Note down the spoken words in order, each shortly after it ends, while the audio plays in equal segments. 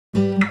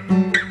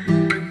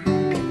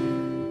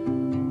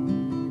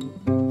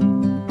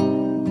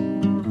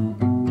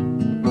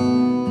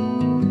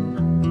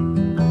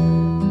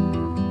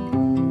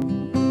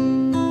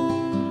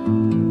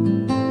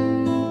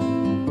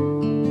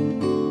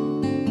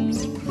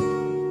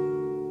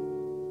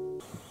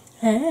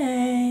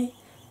Hey,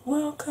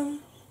 welcome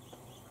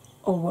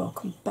or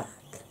welcome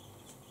back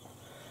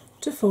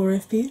to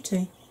 4F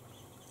Beauty.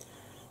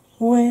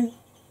 When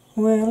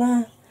will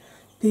I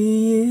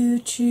be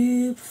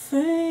YouTube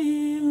famous?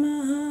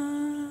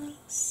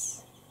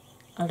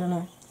 I don't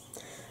know.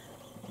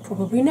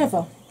 Probably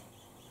never.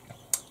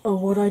 Or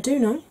what I do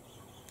know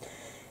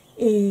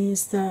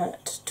is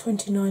that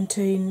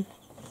 2019,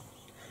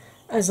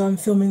 as I'm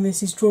filming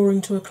this, is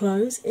drawing to a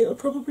close. It'll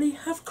probably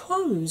have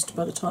closed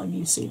by the time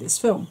you see this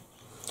film.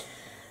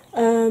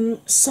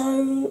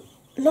 So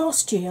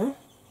last year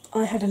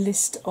I had a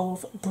list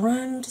of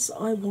brands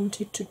I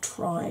wanted to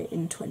try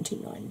in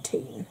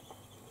 2019.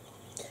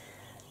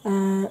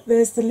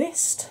 There's the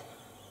list.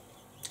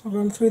 I'll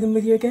run through them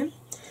with you again.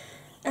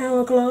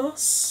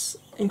 Hourglass,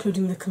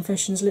 including the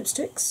Confessions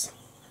lipsticks.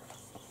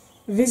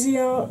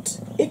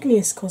 Viseart,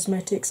 Igneous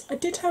Cosmetics. I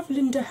did have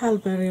Linda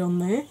Halberry on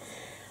there,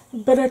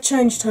 but I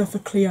changed her for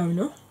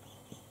Cleona.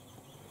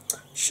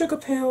 Sugar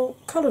Pill,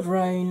 Coloured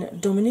Rain,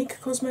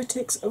 Dominique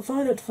Cosmetics,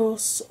 Violet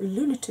Voss,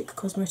 Lunatic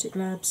Cosmetic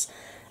Labs,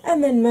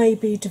 and then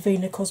maybe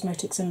Divina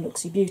Cosmetics and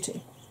Luxie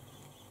Beauty.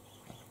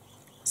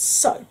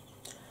 So,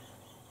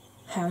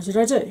 how did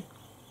I do?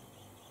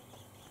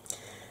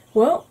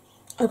 Well,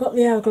 I got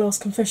the Hourglass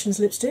Confessions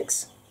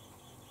lipsticks.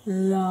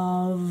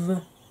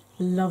 Love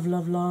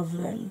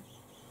them.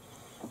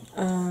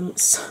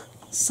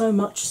 So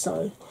much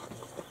so,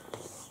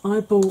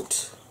 I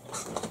bought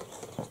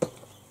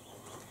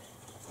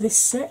this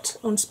set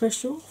on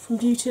special from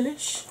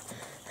Beautylish,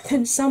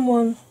 and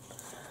someone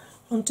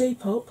on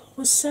Depop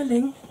was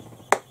selling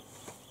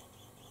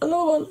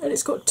another one, and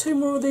it's got two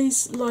more of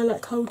these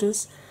lilac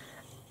holders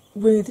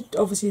with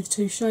obviously the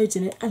two shades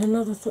in it and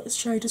another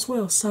shade as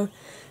well, so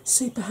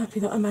super happy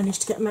that I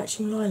managed to get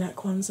matching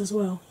lilac ones as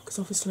well, because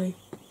obviously,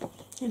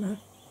 you know,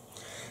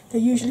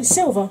 they're usually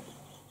silver.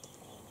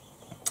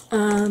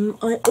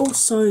 I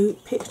also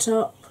picked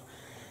up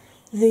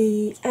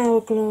the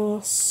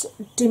Hourglass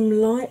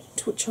Dim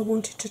Light, which I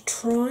wanted to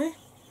try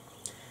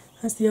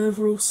as the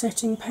overall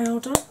setting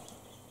powder,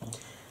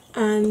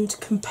 and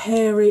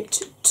compare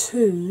it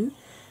to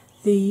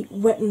the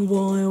Wet n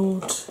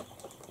Wild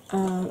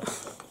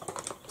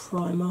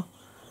primer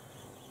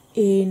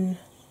in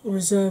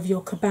Reserve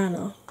Your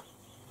Cabana,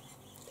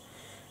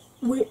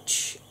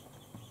 which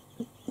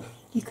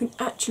you can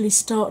actually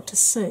start to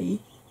see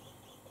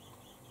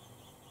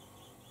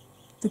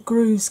the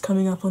grooves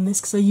coming up on this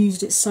because I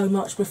used it so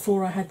much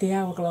before I had the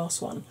Hourglass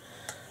one.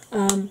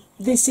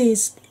 This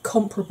is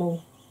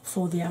comparable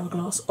for the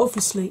Hourglass.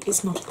 Obviously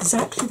it's not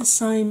exactly the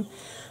same,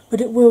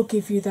 but it will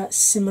give you that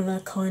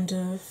similar kind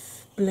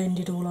of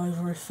blended all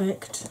over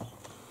effect.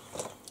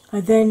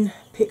 I then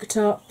picked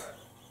up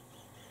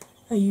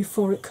a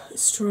Euphoric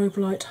Strobe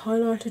Light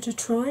highlighter to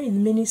try in the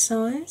mini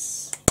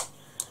size,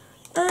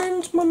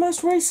 and my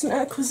most recent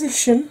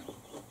acquisition,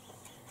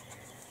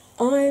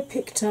 I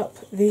picked up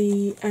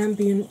the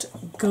Ambient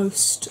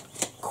Ghost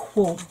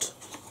Quad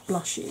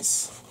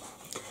blushes,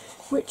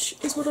 which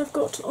is what I've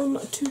got on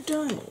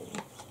today,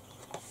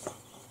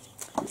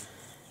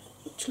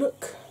 which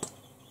look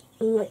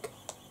like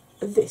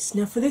this.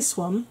 Now for this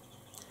one,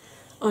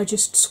 I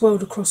just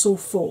swirled across all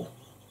four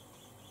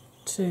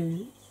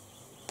to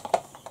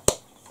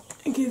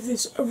give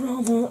this a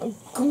rather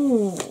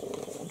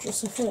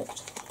gorgeous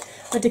effect.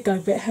 I did go a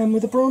bit ham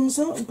with the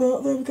bronzer,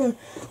 but there we go.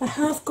 I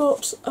have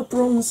got a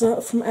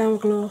bronzer from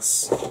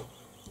Hourglass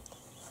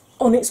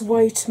on its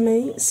way to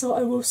me, so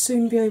I will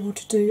soon be able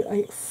to do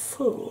a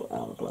full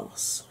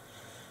Hourglass.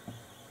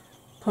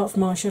 Apart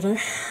from eyeshadow,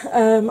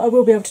 I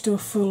will be able to do a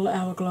full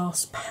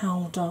Hourglass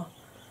powder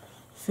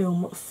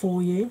film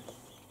for you.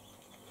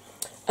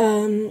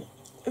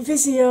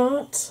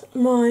 Viseart,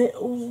 my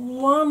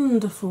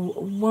wonderful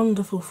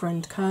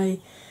friend Kay,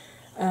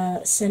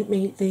 sent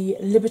me the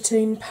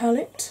Libertine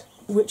palette,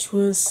 which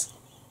was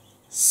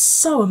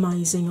so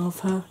amazing of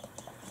her.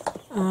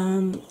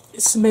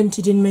 It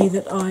cemented in me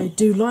that I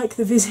do like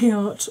the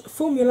Viseart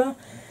formula,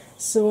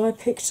 so I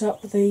picked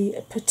up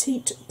the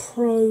Petite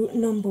Pro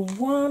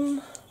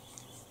 #1,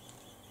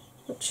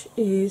 which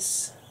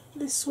is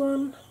this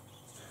one,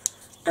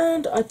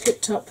 and I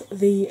picked up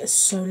the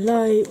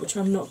Soleil, which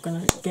I'm not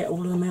going to get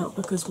all of them out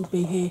because we'll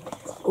be here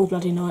all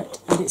bloody night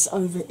and it's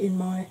over in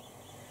my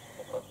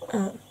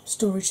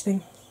storage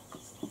thing.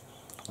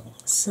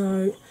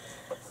 So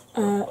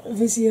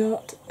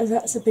Viseart,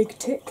 that's a big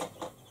tick.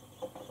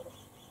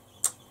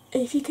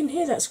 If you can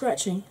hear that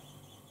scratching,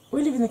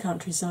 we live in the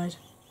countryside.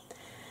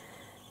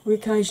 We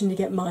occasionally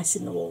get mice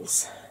in the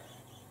walls.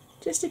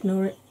 Just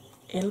ignore it,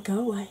 it'll go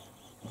away.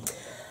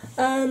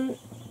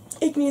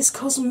 Igneous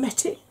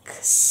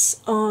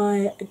Cosmetics,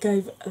 I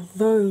gave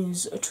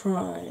those a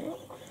try.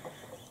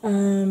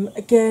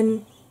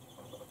 Again,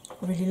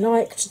 really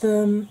liked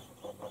them.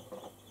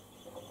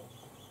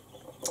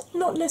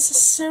 Not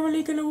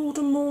necessarily going to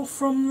order more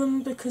from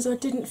them because I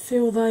didn't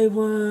feel they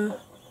were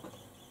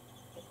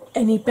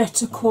any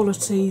better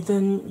quality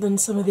than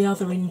some of the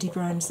other indie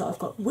brands that I've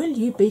got. Will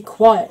you be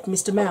quiet,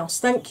 Mr. Mouse?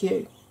 Thank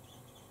you.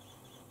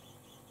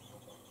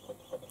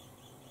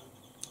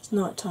 It's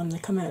night time, they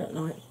come out at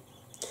night.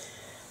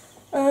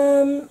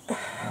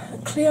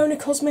 Cleona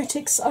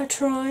Cosmetics I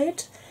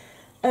tried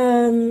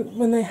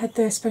when they had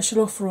their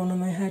special offer on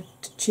and they had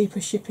cheaper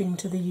shipping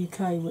to the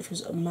UK, which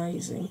was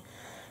amazing.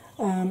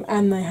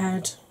 And they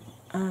had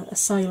a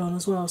sale on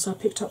as well, so I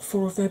picked up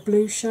 4 of their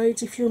blue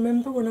shades, if you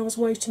remember, when I was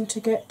waiting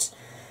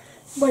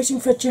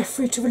for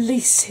Jeffrey to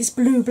release his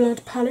Blue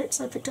Blood palette.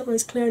 So I picked up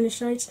those Cleona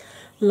shades.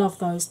 Love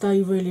those,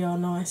 they really are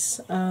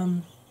nice.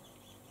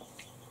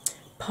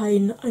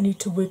 Pain, I need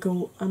to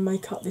wiggle and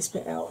make up this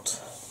bit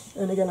out,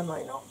 and again I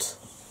may not.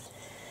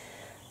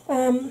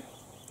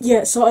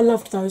 Yeah, so I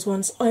loved those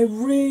ones. I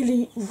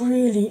really,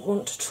 really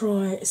want to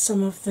try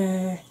some of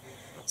their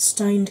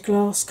stained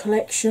glass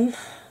collection,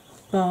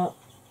 but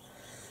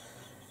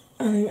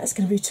I think that's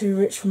going to be too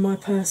rich for my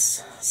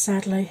purse,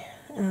 sadly.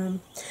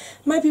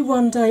 Maybe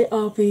one day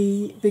I'll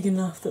be big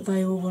enough that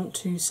they will want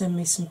to send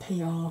me some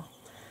PR.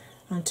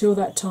 Until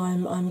that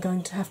time, I'm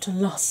going to have to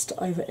lust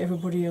over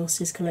everybody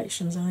else's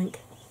collections, I think.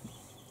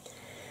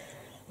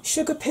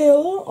 Sugar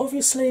Pill,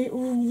 obviously,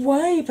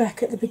 way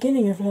back at the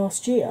beginning of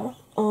last year,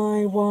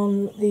 I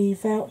won the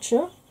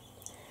voucher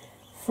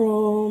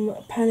from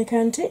Panic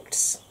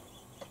Antics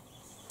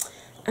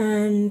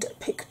and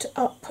picked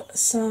up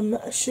some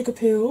Sugar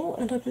Pill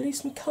and I believe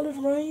some Coloured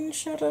Rain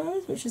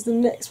shadows, which is the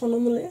next one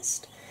on the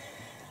list.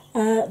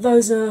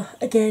 Those are,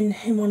 again,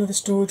 in one of the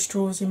storage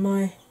drawers in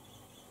my...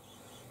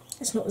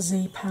 It's not a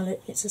Z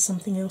palette, it's a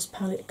something else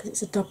palette because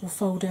it's a double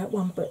fold out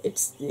one, but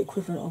it's the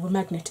equivalent of a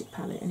magnetic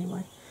palette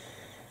anyway.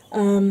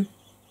 I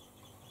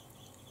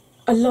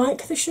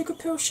like the Sugar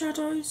Pill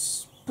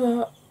shadows,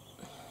 but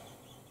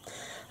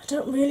I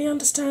don't really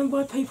understand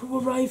why people were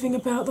raving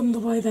about them the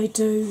way they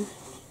do,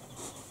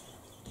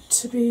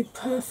 to be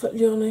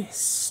perfectly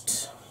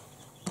honest.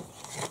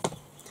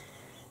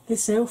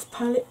 This e.l.f.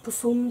 palette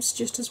performs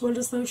just as well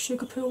as those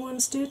Sugar Pill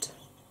ones did.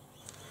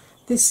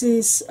 This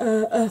is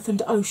Earth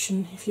and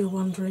Ocean, if you're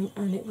wondering,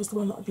 and it was the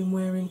one that I've been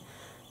wearing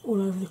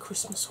all over the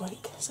Christmas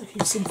week. So if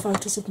you've seen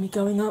photos of me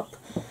going up,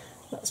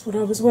 that's what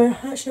I was wearing.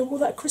 Actually, I wore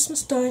that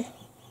Christmas Day.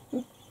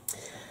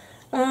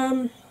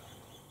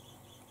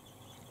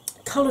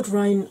 Coloured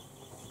Rain,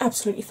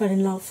 absolutely fell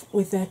in love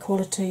with their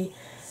quality,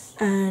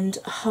 and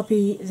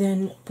hubby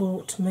then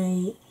bought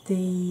me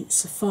the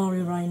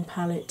Safari Rain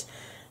palette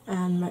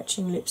and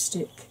matching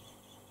lipstick.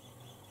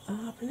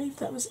 I believe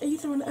that was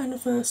either an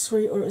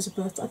anniversary or it was a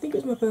birthday. I think it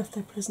was my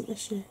birthday present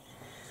this year.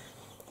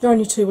 They're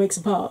only 2 weeks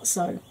apart,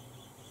 so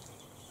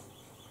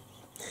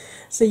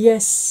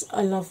yes,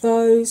 I love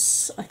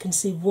those. I can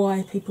see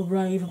why people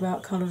rave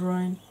about Coloured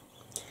Rain.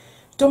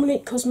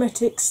 Dominique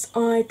Cosmetics,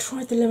 I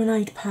tried the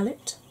Lemonade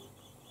palette,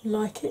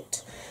 like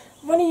it.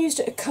 I've only used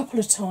it a couple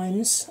of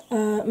times,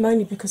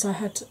 mainly because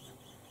I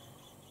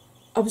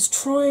was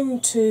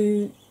trying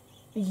to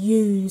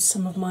use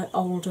some of my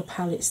older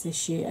palettes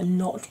this year and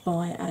not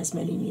buy as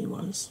many new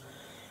ones.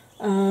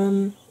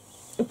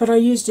 But I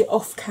used it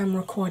off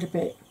camera quite a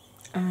bit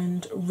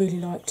and really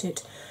liked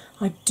it.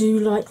 I do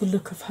like the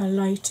look of her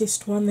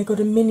latest one. They got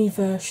a mini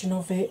version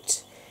of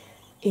it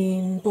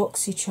in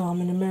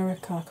BoxyCharm in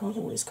America. I can't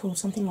remember what it's called,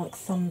 something like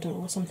Thunder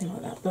or something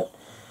like that. But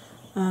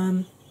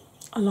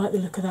I like the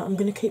look of that. I'm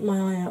going to keep my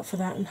eye out for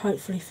that, and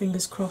hopefully,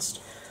 fingers crossed,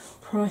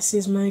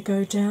 prices may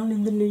go down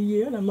in the new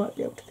year and I might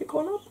be able to pick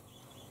one up.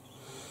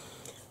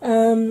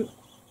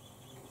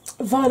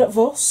 Violet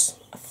Voss.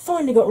 I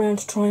finally got round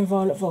to trying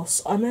Violet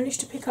Voss. I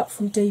managed to pick up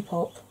from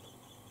Depop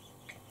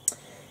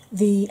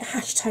the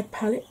Hashtag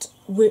palette,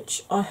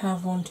 which I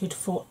have wanted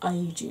for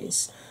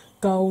ages.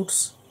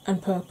 Golds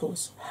and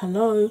purples.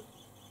 Hello,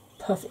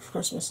 perfect for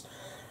Christmas.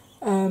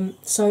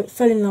 So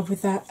fell in love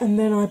with that, and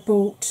then I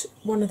bought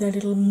one of their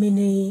little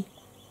mini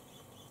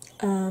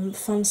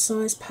fun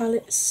size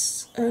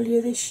palettes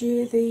earlier this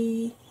year,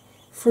 the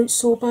fruit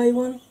sorbet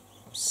one.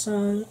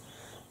 So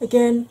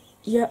again,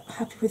 yep,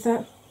 happy with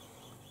that.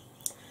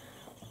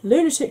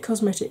 Lunatic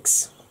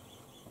Cosmetics.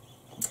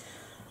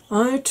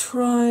 I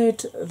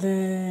tried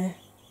their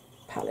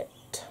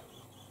palette.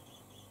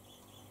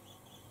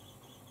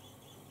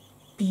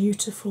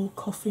 Beautiful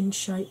coffin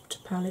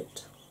shaped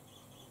palette.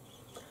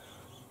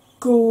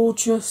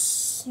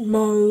 Gorgeous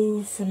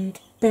mauve and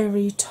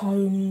berry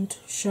toned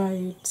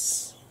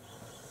shades.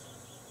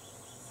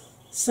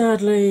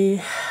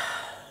 Sadly,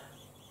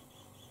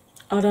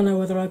 I don't know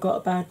whether I got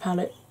a bad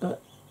palette,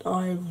 but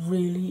I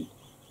really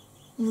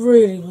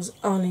was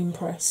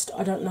unimpressed.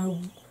 I don't know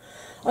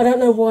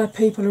why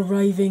people are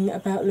raving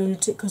about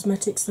Lunatic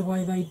Cosmetics the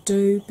way they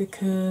do,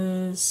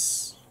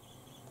 because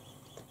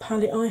the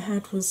palette I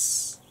had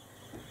was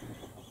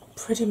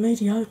pretty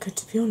mediocre,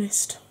 to be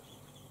honest.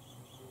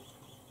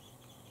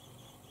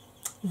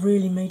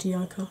 Really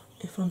mediocre,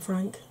 if I'm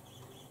frank.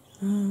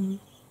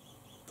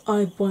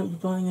 I won't be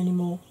buying any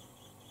more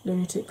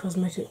Lunatic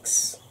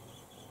Cosmetics.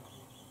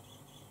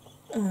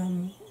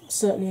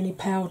 Certainly any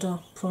powder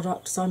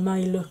products. I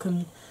may look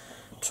and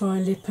try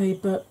Lippy,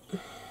 but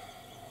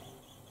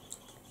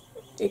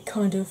it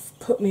kind of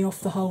put me off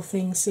the whole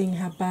thing, seeing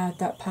how bad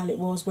that palette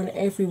was, when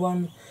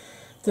everyone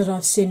that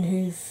I've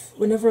seen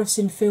whenever I've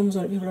seen films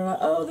on it, people are like,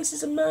 oh, this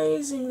is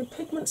amazing, the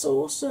pigment's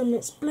awesome,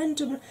 it's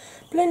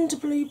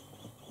blendably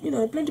you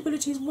know,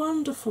 blendability is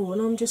wonderful,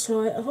 and I'm just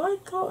like, have I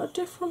got a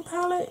different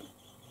palette?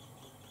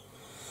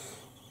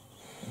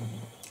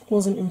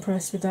 Wasn't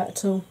impressed with that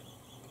at all.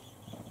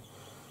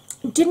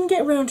 Didn't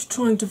get around to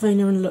trying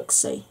Davina and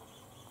Luxie.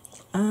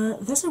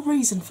 There's a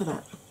reason for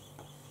that.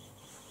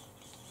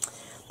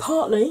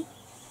 Partly,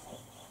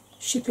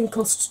 shipping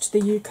costs to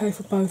the UK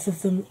for both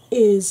of them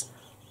is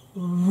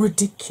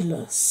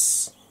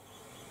ridiculous.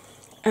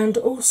 And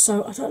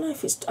also, I don't know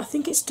if I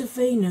think it's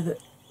Davina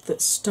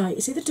that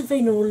states, it's either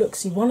Davina or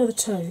Luxie, one of the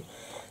two,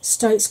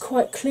 states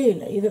quite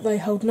clearly that they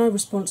hold no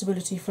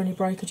responsibility for any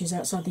breakages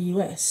outside the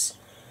US.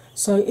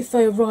 So if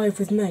they arrive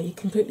with me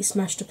completely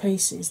smashed to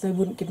pieces, they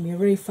wouldn't give me a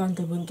refund,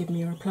 they wouldn't give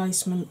me a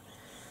replacement.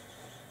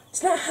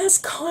 So that has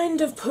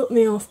kind of put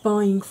me off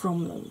buying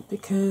from them,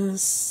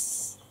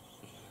 because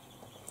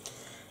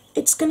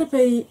it's going to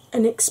be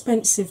an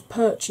expensive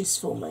purchase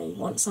for me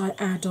once I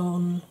add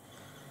on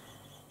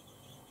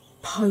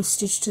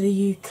postage to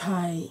the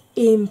UK,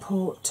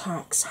 import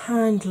tax,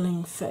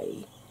 handling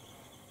fee.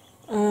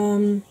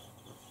 And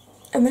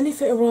then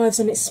if it arrives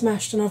and it's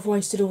smashed and I've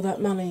wasted all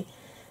that money,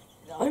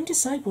 I'm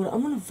disabled,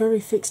 I'm on a very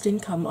fixed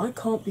income, I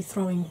can't be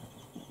throwing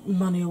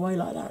money away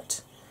like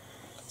that.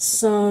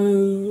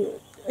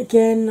 So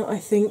again, I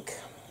think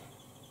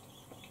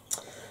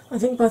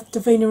both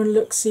Davina and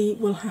Luxie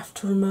will have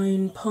to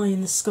remain pie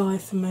in the sky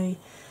for me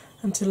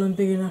until I'm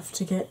big enough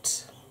to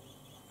get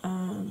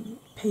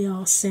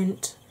PR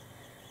sent,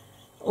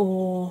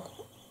 or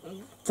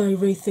they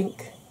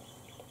rethink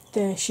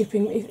their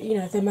shipping, you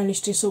know, if they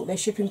manage to sort their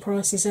shipping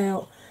prices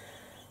out,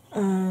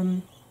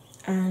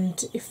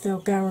 and if they'll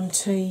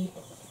guarantee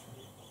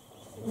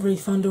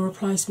refund or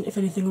replacement if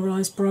anything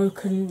arrives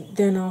broken,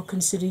 then I'll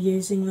consider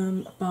using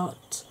them.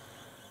 But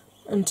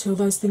until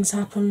those things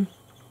happen,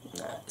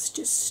 it's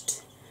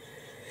just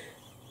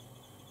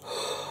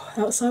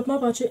outside my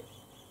budget.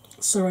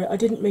 Sorry, I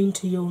didn't mean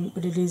to yawn,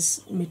 but it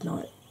is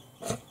midnight.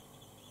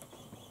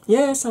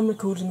 Yes, I'm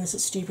recording this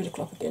at stupid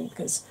o'clock again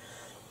because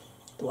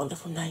the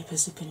wonderful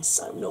neighbours have been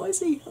so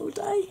noisy all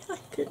day. I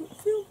couldn't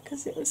film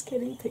because it was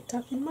getting picked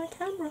up in my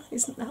camera.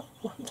 Isn't that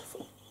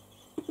wonderful?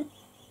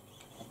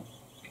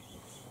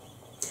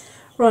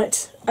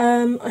 Right,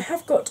 I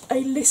have got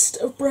a list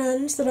of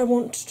brands that I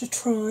want to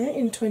try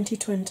in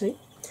 2020.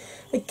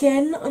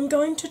 Again, I'm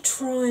going to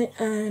try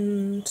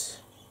and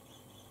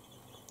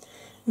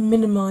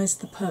minimise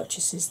the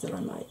purchases that I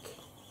make.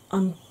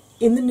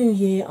 In the new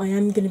year, I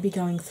am going to be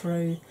going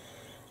through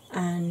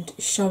and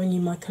showing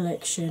you my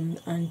collection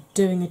and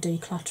doing a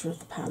declutter of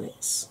the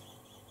palettes.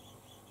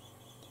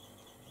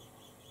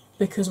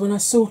 Because when I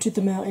sorted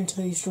them out into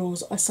these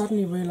drawers, I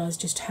suddenly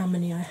realised just how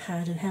many I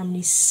had and how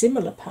many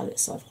similar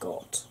palettes I've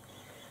got.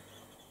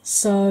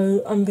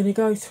 So I'm going to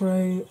go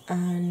through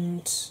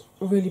and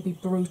really be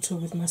brutal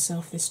with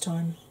myself this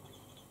time.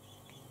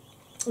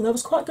 And that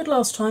was quite good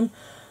last time.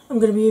 I'm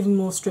going to be even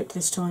more strict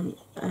this time,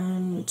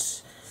 and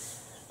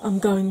I'm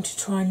going to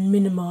try and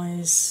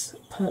minimise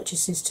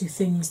purchases to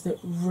things that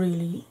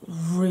really,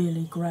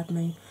 really grab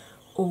me,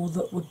 or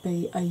that would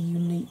be a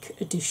unique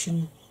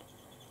addition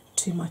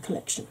to my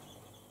collection.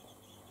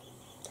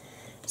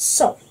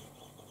 So,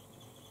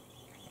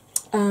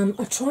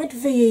 I tried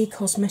VE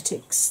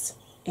Cosmetics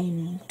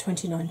in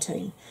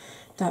 2019.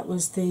 That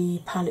was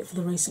the palette for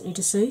the recently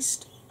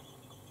deceased.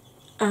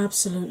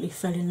 Absolutely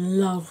fell in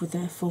love with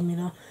their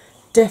formula.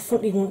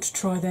 Definitely want to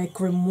try their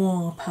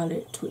Grimoire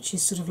palette, which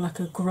is sort of like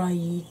a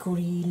grey,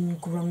 green,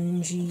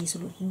 grungy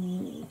sort of.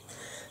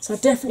 So I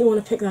definitely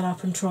want to pick that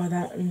up and try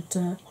that,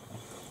 and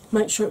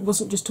make sure it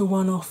wasn't just a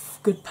one-off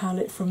good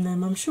palette from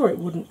them. I'm sure it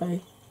wouldn't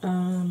be.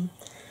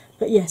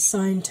 But yes,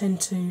 I intend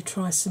to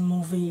try some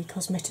more VE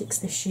Cosmetics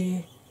this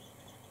year.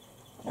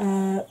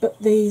 But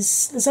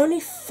there's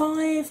only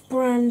 5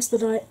 brands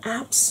that I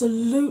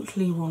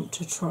absolutely want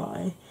to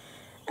try,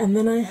 and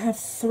then I have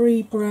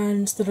 3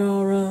 brands that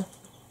are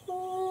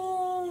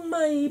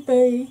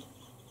maybe.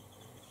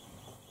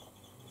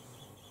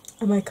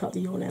 I may cut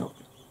the yawn out.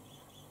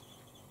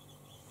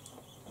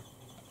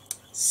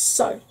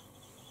 So,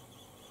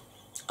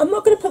 I'm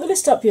not going to put the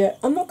list up yet.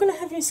 I'm not going to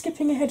have you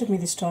skipping ahead of me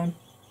this time.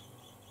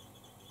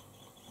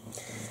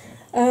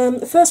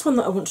 The first one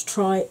that I want to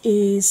try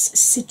is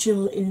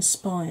Sigil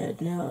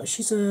Inspired. Now,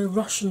 she's a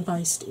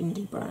Russian-based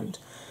indie brand.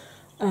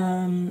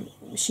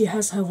 She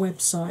has her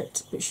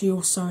website, but she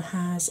also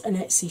has an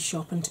Etsy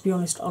shop, and to be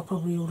honest, I'll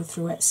probably order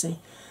through Etsy.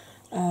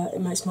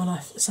 It makes my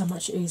life so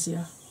much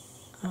easier.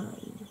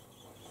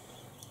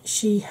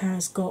 She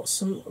has got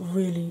some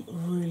really,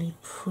 really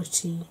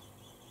pretty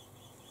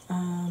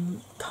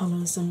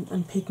colours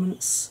and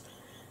pigments.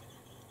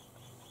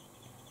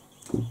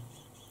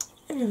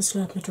 Let me have a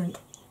slurp and a drink.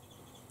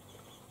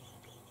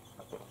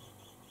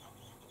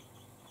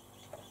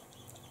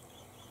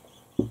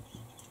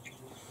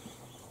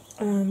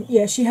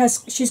 Yeah,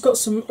 she's got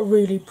some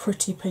really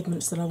pretty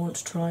pigments that I want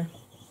to try.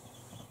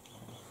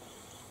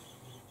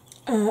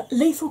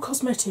 Lethal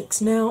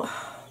Cosmetics. Now,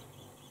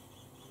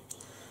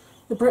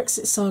 the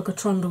Brexit saga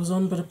trundles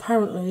on, but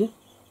apparently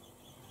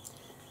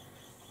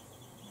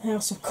the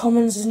House of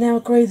Commons has now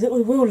agreed that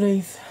we will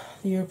leave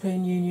the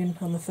European Union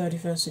on the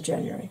 31st of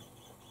January.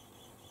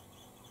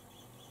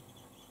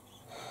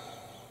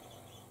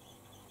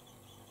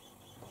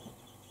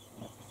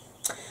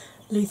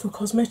 Lethal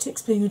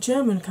Cosmetics being a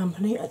German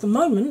company, at the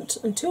moment,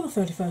 until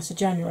the 31st of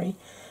January,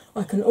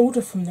 I can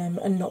order from them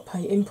and not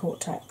pay import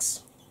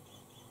tax.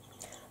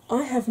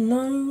 I have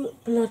no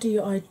bloody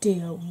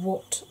idea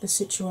what the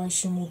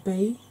situation will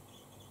be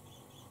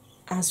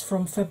as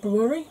from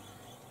February.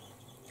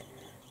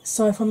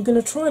 So if I'm going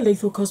to try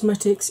Lethal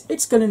Cosmetics,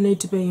 it's going to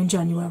need to be in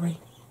January.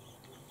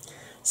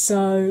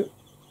 So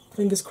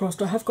fingers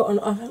crossed. I've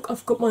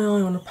got my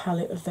eye on a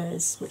palette of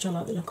theirs, which I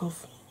like the look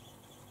of,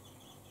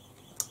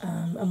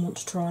 and want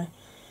to try.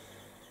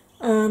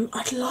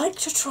 I'd like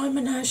to try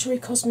Menagerie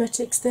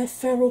Cosmetics. Their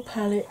Feral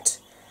palette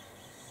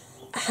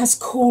has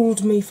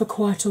called me for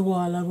quite a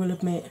while, I will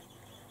admit.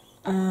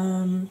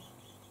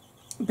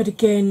 But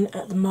again,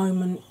 at the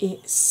moment,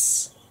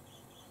 it's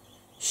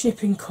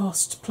shipping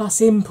cost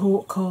plus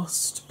import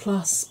cost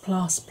plus.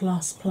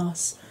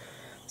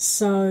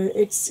 So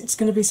it's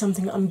going to be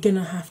something I'm going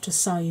to have to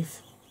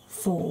save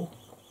for.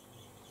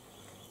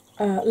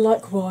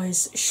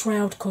 Likewise,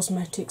 Shroud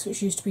Cosmetics,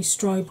 which used to be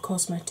Strobe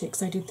Cosmetics,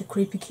 they did the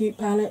Creepy Cute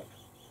palette,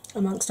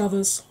 amongst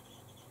others.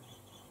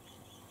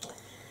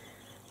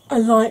 I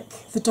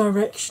like the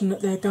direction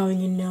that they're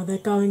going in now. They're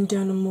going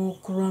down a more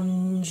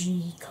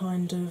grungy,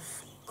 kind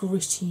of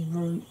gritty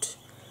route.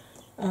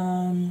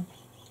 I'd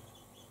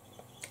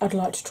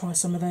like to try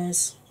some of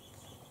theirs.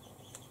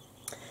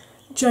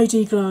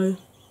 JD Glow.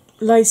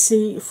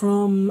 Lacey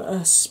from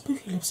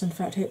Spooky Lips and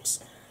Fat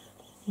Hips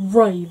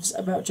raves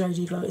about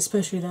JD Glow,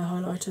 especially their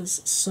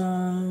highlighters. So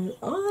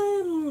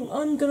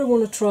I'm going to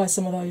want to try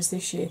some of those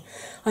this year.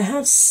 I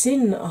have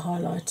seen a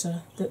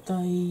highlighter that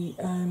they...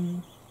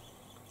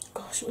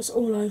 gosh, it was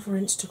all over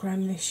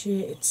Instagram this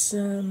year. It's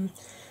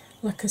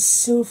like a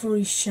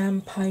silvery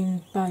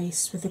champagne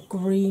base with a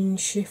green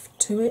shift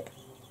to it.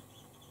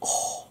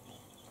 Oh,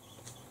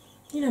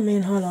 you know me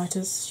and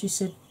highlighters, she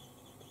said,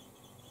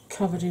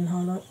 covered in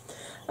highlight.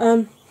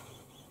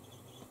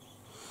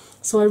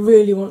 So I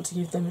really want to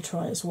give them a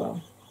try as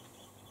well.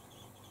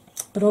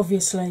 But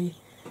obviously,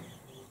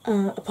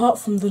 apart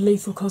from the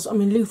Lethal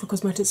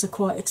Cosmetics are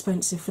quite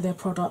expensive for their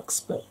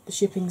products, but the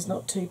shipping's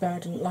not too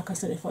bad. And like I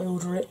said, if I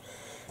order it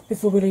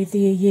before we leave the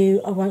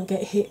EU, I won't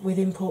get hit with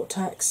import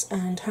tax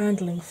and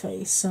handling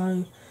fees,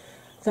 so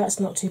that's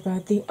not too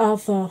bad. The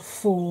other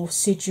four,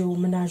 Sigil,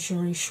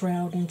 Menagerie,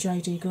 Shroud and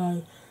JD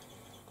Glow,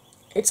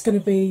 it's going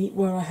to be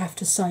where I have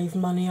to save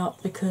money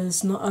up,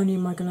 because not only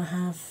am I going to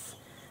have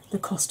the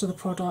cost of the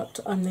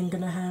product, I'm then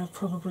going to have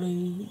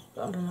probably,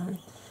 I don't know,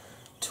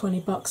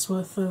 $20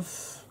 worth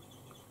of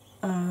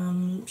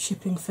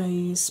shipping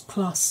fees,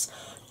 plus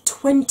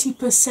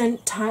 20%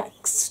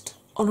 taxed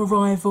on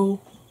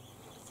arrival.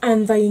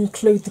 And they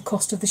include the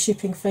cost of the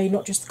shipping fee,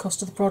 not just the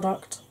cost of the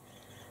product.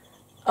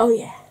 Oh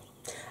yeah.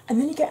 And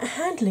then you get a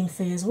handling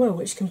fee as well,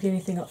 which can be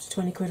anything up to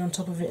 20 quid on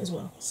top of it as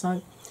well.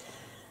 So,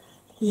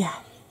 yeah.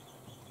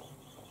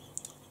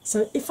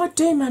 So if I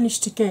do manage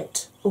to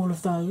get all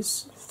of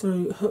those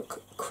through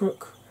hook,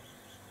 crook,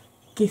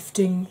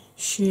 gifting,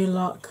 sheer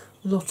luck,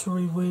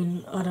 lottery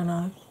win, I don't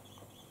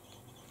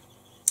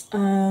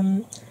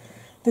know.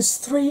 There's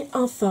three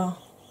other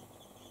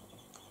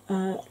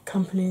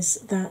companies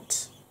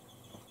that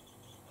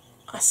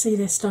I see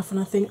their stuff and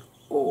I think,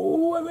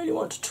 oh, I really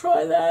want to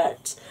try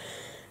that.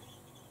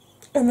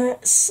 And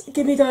that's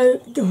Gimme Go.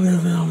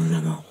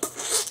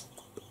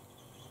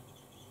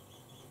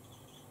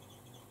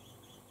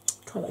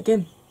 Try that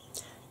again.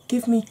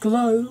 Give Me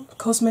Glow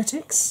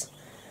Cosmetics.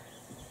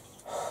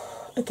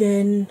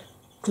 Again,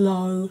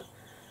 Glow.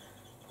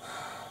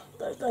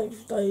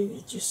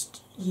 They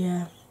just,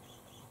 yeah.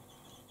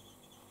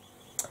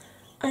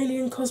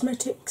 Alien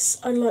Cosmetics,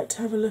 I'd like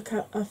to have a look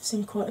at. I've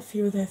seen quite a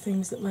few of their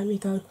things that make me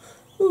go,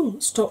 ooh,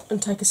 stop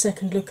and take a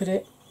second look at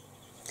it.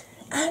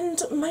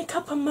 And Make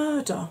Up a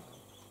Murder,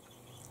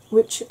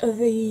 which are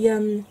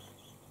the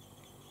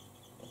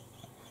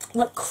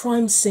like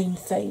crime scene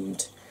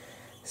themed.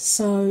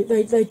 So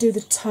they do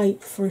the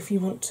tape for if you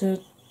want to,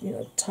 you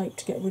know, tape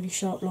to get a really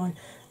sharp line,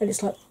 and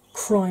it's like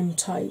crime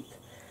tape.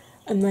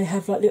 And they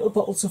have like little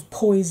bottles of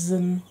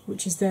poison,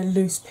 which is their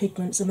loose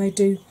pigments, and they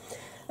do,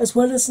 as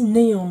well as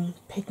neon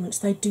pigments,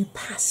 they do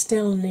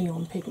pastel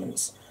neon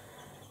pigments,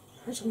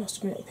 which I must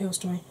admit appeals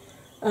to me.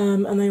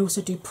 And they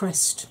also do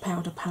pressed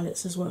powder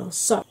palettes as well.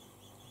 So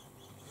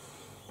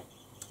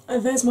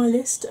there's my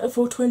list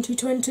for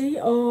 2020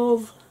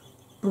 of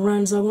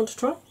brands I want to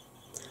try,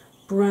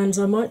 brands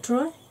I might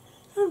try,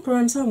 and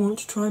brands I want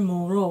to try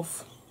more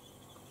of.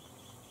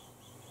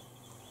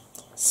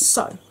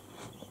 So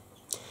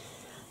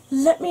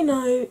let me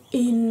know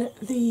in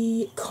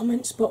the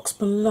comments box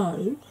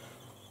below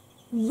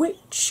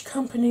which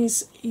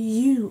companies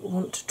you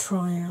want to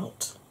try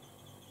out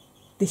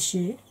this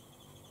year,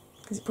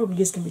 because it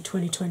probably is going to be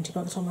 2020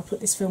 by the time I put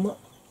this film up.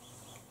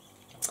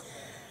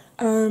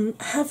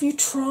 Have you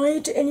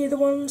tried any of the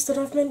ones that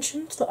I've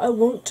mentioned that I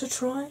want to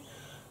try?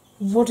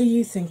 What do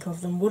you think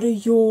of them? What are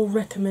your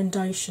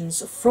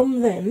recommendations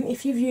from them?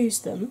 If you've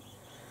used them,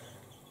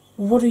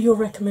 what are your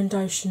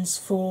recommendations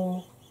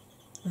for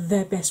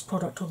their best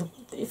product, or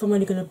if I'm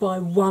only going to buy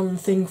one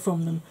thing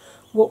from them,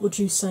 what would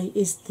you say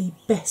is the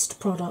best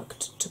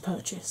product to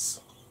purchase?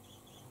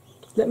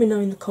 Let me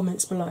know in the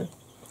comments below.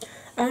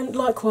 And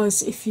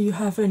likewise, if you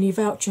have any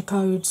voucher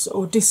codes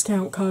or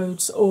discount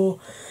codes,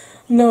 or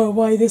no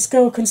way this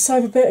girl can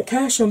save a bit of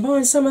cash on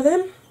buying some of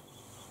them,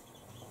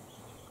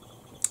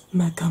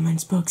 my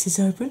comments box is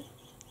open.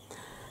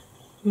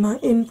 My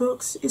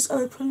inbox is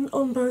open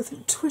on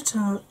both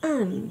Twitter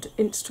and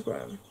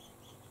Instagram.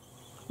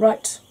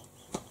 Right,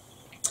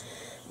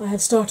 I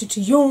have started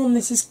to yawn.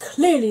 This is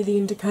clearly the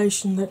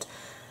indication that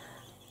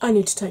I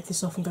need to take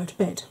this off and go to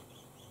bed.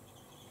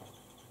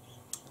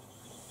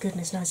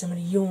 Goodness knows how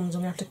many yawns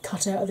I'm going to have to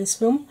cut out of this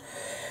film.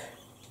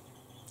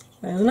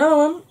 There's another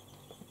one.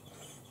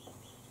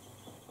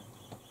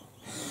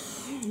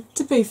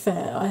 To be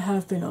fair, I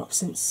have been up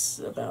since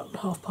about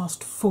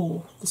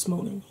 4:30 this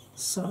morning,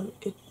 so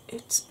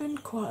it's been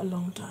quite a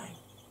long day.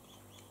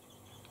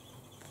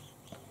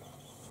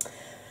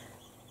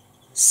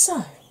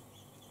 So,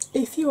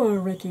 if you are a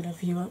regular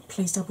viewer,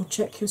 please double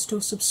check you're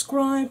still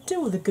subscribed.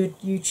 Do all the good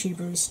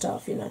YouTubery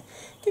stuff, you know.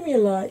 Give me a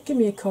like, give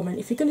me a comment.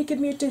 If you're going to give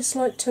me a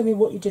dislike, tell me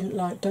what you didn't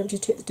like. Don't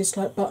just hit the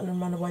dislike button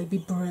and run away. Be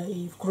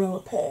brave. Grow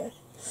a pair.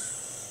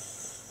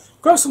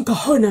 Grow some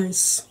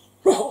cojones.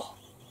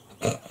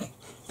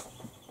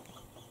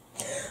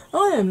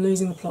 I am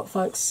losing the plot,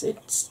 folks.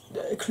 It's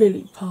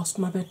clearly past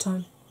my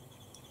bedtime.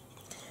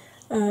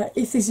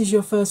 If this is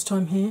your first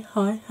time here,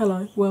 hi,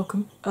 hello,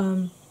 welcome.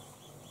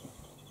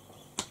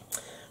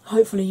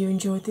 Hopefully you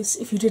enjoyed this.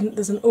 If you didn't,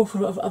 there's an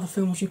awful lot of other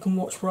films you can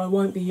watch where I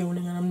won't be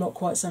yawning and I'm not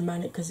quite so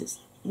manic because it's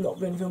not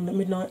been filmed at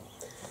midnight.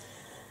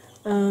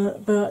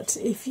 But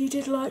if you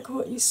did like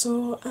what you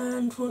saw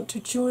and want to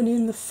join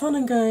in the fun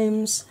and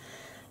games,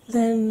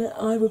 then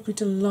I would be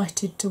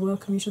delighted to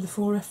welcome you to the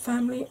 4F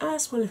family,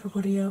 as well as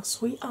everybody else.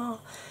 We are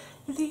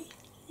the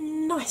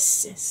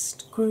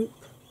nicest group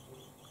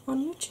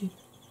on YouTube.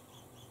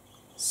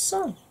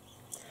 So,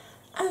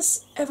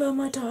 as ever,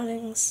 my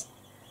darlings,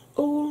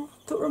 all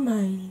that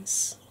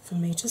remains for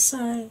me to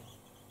say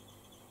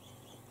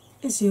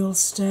is you'll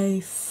stay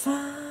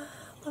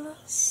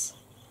fabulous,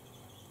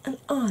 and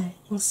I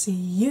will see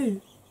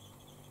you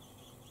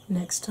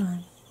next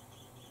time.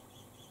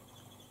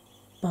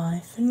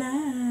 Bye for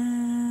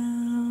now.